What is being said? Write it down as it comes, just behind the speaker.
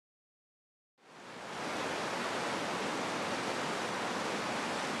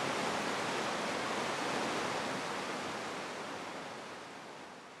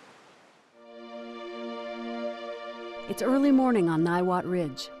It's early morning on Niwot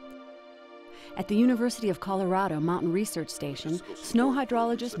Ridge. At the University of Colorado Mountain Research Station, snow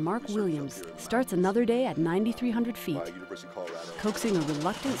hydrologist Mark Williams starts another day at 9,300 feet, coaxing a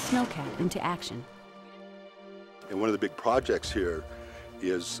reluctant snowcat into action. And one of the big projects here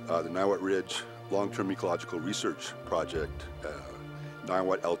is the Niwot Ridge Long-Term Ecological Research Project,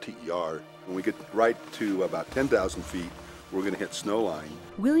 Niwot LTER. When we get right to about 10,000 feet, we're going to hit snow line.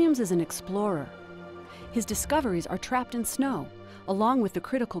 Williams is an explorer. His discoveries are trapped in snow, along with the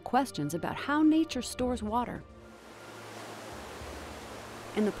critical questions about how nature stores water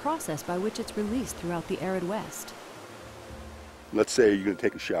and the process by which it's released throughout the arid West. Let's say you're going to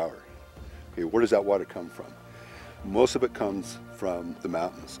take a shower. Okay, where does that water come from? Most of it comes from the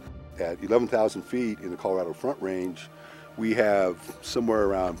mountains. At 11,000 feet in the Colorado Front Range, we have somewhere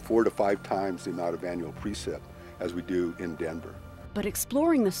around 4 to 5 times the amount of annual precip as we do in Denver. But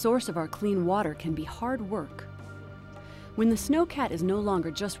exploring the source of our clean water can be hard work. When the snowcat is no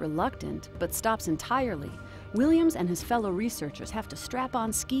longer just reluctant, but stops entirely, Williams and his fellow researchers have to strap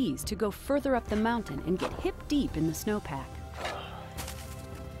on skis to go further up the mountain and get hip deep in the snowpack.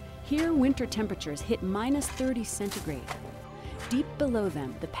 Here, winter temperatures hit -30 centigrade. Deep below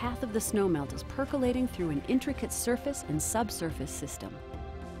them, the path of the snowmelt is percolating through an intricate surface and subsurface system.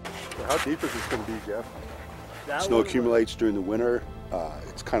 So how deep is this going to be, Jeff? Snow accumulates during the winter.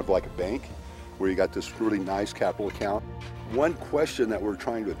 It's kind of like a bank where you got this really nice capital account. One question that we're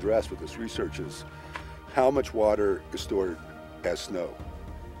trying to address with this research is how much water is stored as snow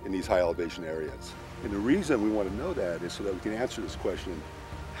in these high elevation areas. And the reason we want to know that is so that we can answer this question,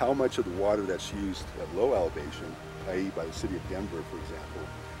 how much of the water that's used at low elevation, i.e. by the city of Denver, for example,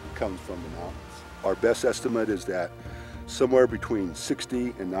 comes from the mountains. Our best estimate is that somewhere between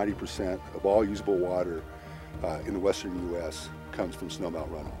 60 and 90% of all usable water in the western U.S. comes from snowmelt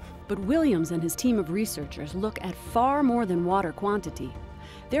runoff. But Williams and his team of researchers look at far more than water quantity.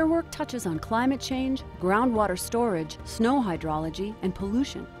 Their work touches on climate change, groundwater storage, snow hydrology, and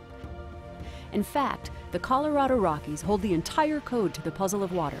pollution. In fact, the Colorado Rockies hold the entire code to the puzzle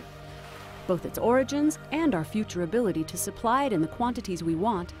of water, both its origins and our future ability to supply it in the quantities we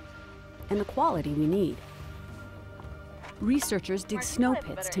want and the quality we need. Researchers dig snow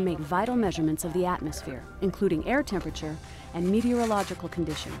pits to make vital measurements of the atmosphere, including air temperature and meteorological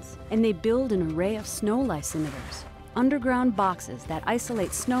conditions. And they build an array of snow lysimeters, underground boxes that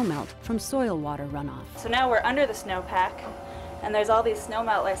isolate snowmelt from soil water runoff. So now we're under the snowpack, and there's all these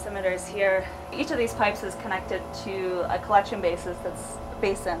snowmelt lysimeters here. Each of these pipes is connected to a collection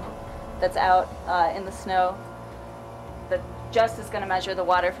basin that's out in the snow that just is going to measure the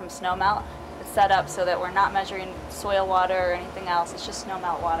water from snowmelt. It's set up so that we're not measuring soil water or anything else, it's just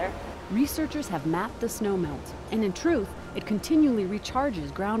snowmelt water. Researchers have mapped the snowmelt, and in truth, it continually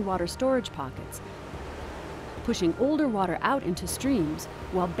recharges groundwater storage pockets, pushing older water out into streams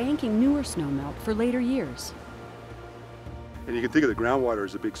while banking newer snowmelt for later years. And you can think of the groundwater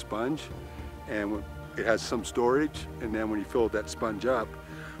as a big sponge, and it has some storage, and then when you fill that sponge up,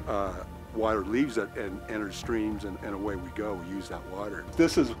 water leaves it and enters streams, and away we go. We use that water.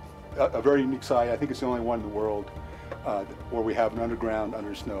 This is a very unique site. I think it's the only one in the world where we have an underground,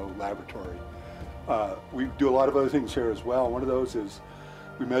 under snow laboratory. We do a lot of other things here as well. One of those is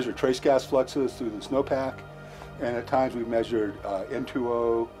we measure trace gas fluxes through the snowpack, and at times we've measured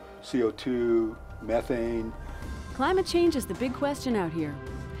N2O, CO2, methane. Climate change is the big question out here.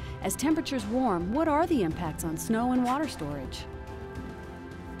 As temperatures warm, what are the impacts on snow and water storage?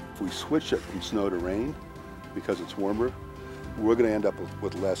 If we switch it from snow to rain because it's warmer, we're going to end up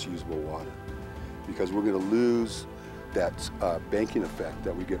with less usable water because we're going to lose that banking effect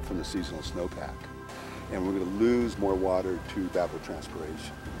that we get from the seasonal snowpack. And we're going to lose more water to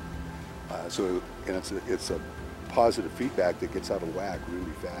evapotranspiration. It's a positive feedback that gets out of whack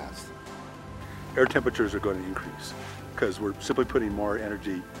really fast. Air temperatures are going to increase because we're simply putting more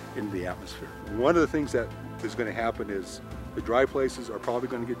energy into the atmosphere. One of the things that is going to happen is the dry places are probably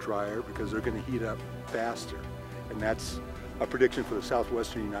going to get drier because they're going to heat up faster. And that's a prediction for the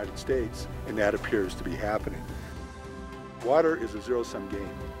southwestern United States, and that appears to be happening. Water is a zero-sum game.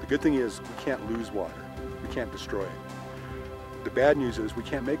 The good thing is we can't lose water. We can't destroy it. The bad news is we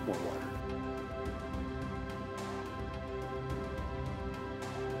can't make more water.